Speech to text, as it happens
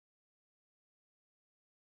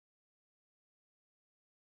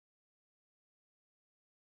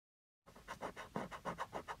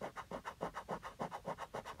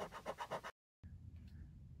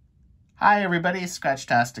Hi everybody,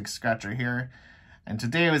 Scratchtastic Scratcher here, and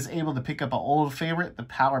today I was able to pick up an old favorite, the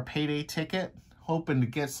Power Payday ticket, hoping to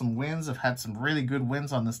get some wins. I've had some really good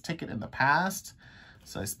wins on this ticket in the past,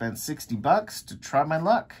 so I spent 60 bucks to try my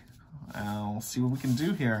luck. We'll see what we can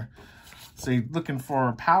do here. So you're looking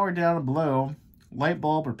for power down below, light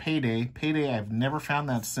bulb or payday. Payday, I've never found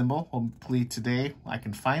that symbol. Hopefully today I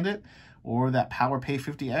can find it, or that Power Pay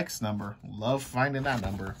 50X number. Love finding that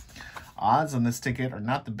number. Odds on this ticket are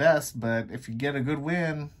not the best, but if you get a good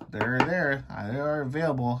win, they're there. They are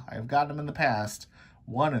available. I've gotten them in the past.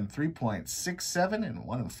 1 in 3.67 and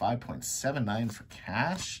 1 in 5.79 for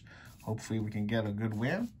cash. Hopefully we can get a good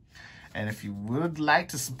win. And if you would like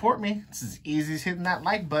to support me, it's as easy as hitting that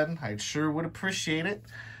like button. I sure would appreciate it.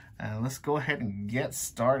 Let's go ahead and get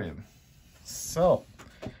started. So,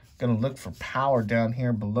 gonna look for power down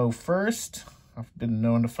here below first. I've been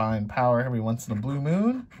known to find power every once in a blue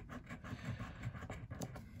moon.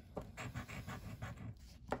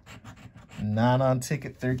 Not on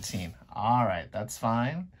ticket 13. All right, that's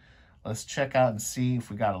fine. Let's check out and see if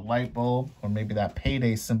we got a light bulb, or maybe that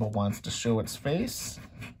payday symbol wants to show its face.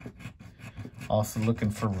 Also looking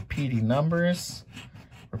for repeating numbers.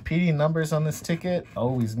 Repeating numbers on this ticket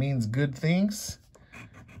always means good things,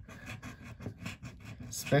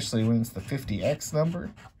 especially when it's the 50X number.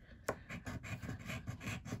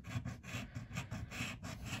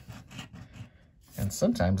 And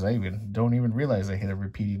sometimes I don't even realize I hit a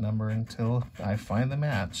repeating number until I find the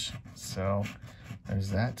match. So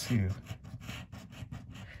there's that too.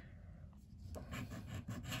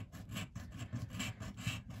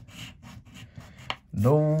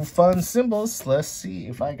 No fun symbols. Let's see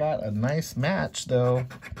if I got a nice match though.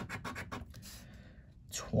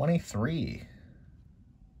 23.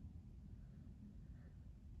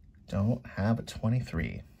 Don't have a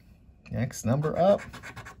 23. Next number up.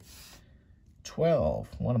 12,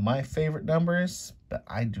 one of my favorite numbers, but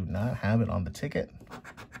I do not have it on the ticket.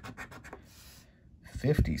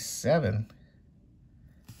 57,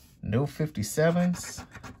 no 57s.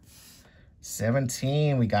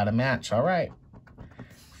 17, we got a match. All right,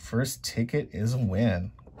 first ticket is a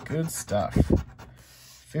win. Good stuff.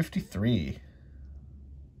 53,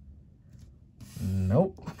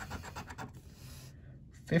 nope.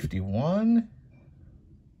 51,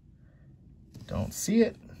 don't see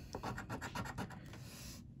it.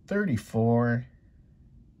 34,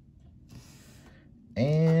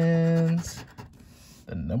 and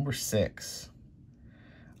the number 6.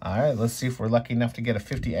 All right, let's see if we're lucky enough to get a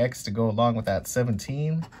 50X to go along with that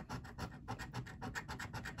 17.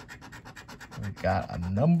 We got a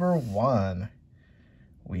number 1.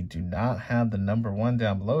 We do not have the number 1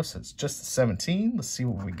 down below, so it's just a 17. Let's see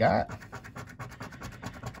what we got.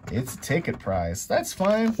 It's a ticket prize. That's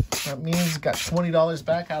fine. That means we got $20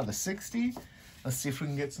 back out of the 60. Let's see if we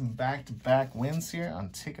can get some back-to-back wins here on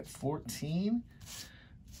ticket 14.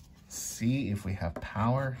 See if we have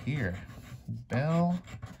power here. Bell,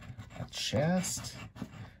 a chest,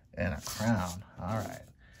 and a crown. All right.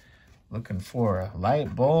 Looking for a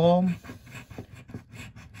light bulb,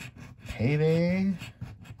 payday,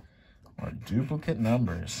 or duplicate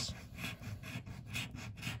numbers.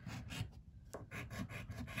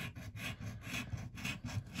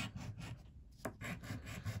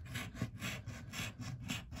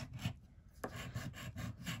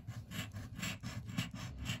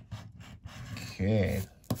 Okay,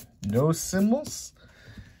 no symbols.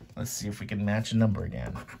 Let's see if we can match a number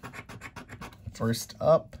again. First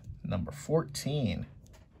up, number 14.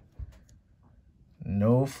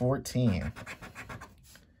 No 14.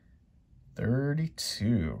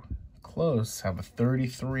 32. Close, have a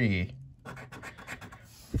 33.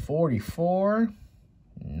 44.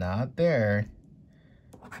 Not there.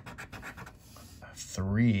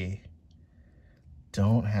 3.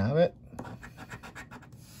 Don't have it.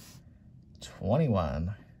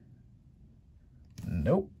 21.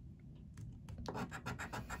 Nope.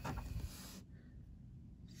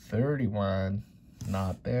 31.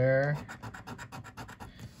 Not there.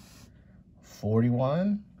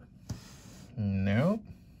 41. Nope.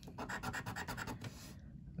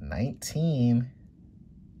 19.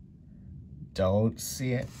 Don't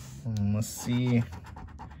see it. Let's see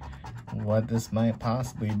what this might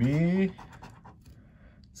possibly be.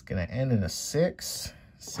 It's gonna end in a 6.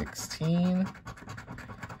 16.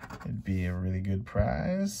 It'd be a really good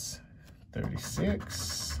prize.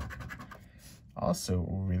 36. Also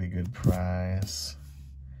a really good prize.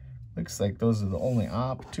 Looks like those are the only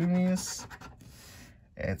opportunities.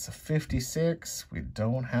 It's a 56. We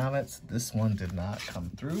don't have it, so this one did not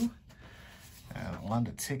come through. And on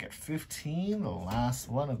to ticket 15, the last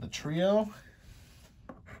one of the trio.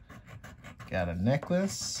 Got a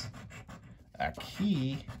necklace, a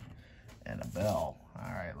key, and a bell.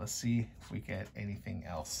 All right, let's see if we get anything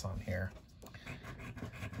else on here.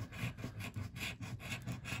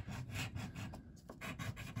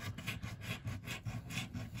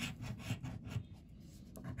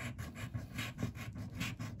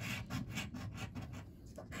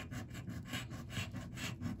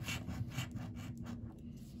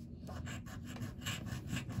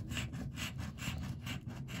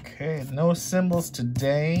 Okay, no symbols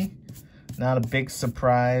today. Not a big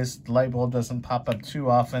surprise. The light bulb doesn't pop up too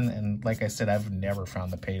often, and like I said, I've never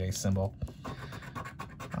found the payday symbol.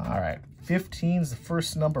 All right, 15 is the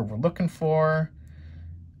first number we're looking for.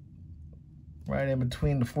 Right in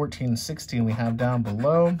between the 14 and 16 we have down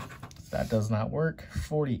below. That does not work.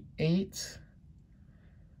 48.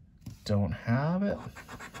 Don't have it.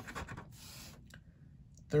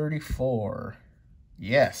 34.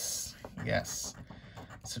 Yes, yes.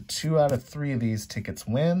 So 2 out of 3 of these tickets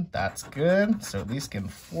win. That's good. So at least getting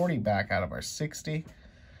 40 back out of our 60.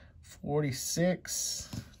 46.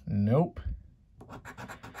 Nope.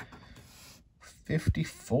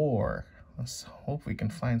 54. Let's hope we can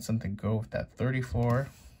find something go with that 34.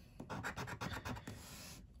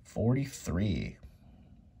 43.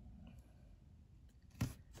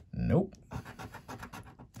 Nope.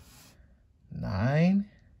 9.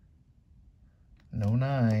 No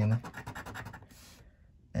 9.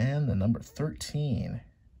 And the number 13.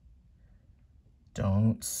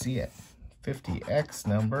 Don't see it. 50X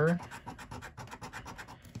number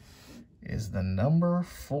is the number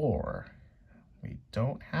 4. We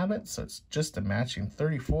don't have it, so it's just a matching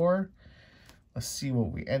 34. Let's see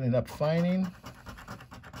what we ended up finding.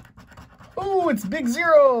 Oh, it's big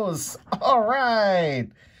zeros. All right.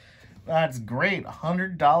 That's great.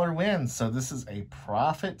 $100 win. So this is a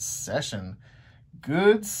profit session.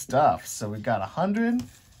 Good stuff. So we got 100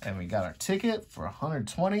 and we got our ticket for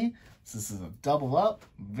 120. So this is a double up.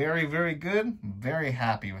 Very, very good. Very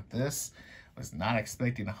happy with this. Was not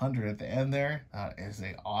expecting 100 at the end there. That is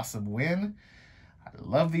an awesome win. I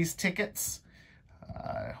love these tickets.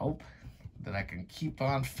 I hope that I can keep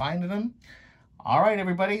on finding them. All right,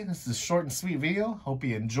 everybody. This is a short and sweet video. Hope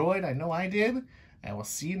you enjoyed. I know I did. And we'll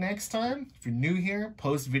see you next time. If you're new here,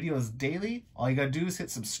 post videos daily. All you gotta do is hit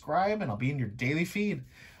subscribe and I'll be in your daily feed.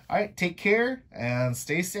 All right, take care and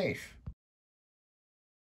stay safe.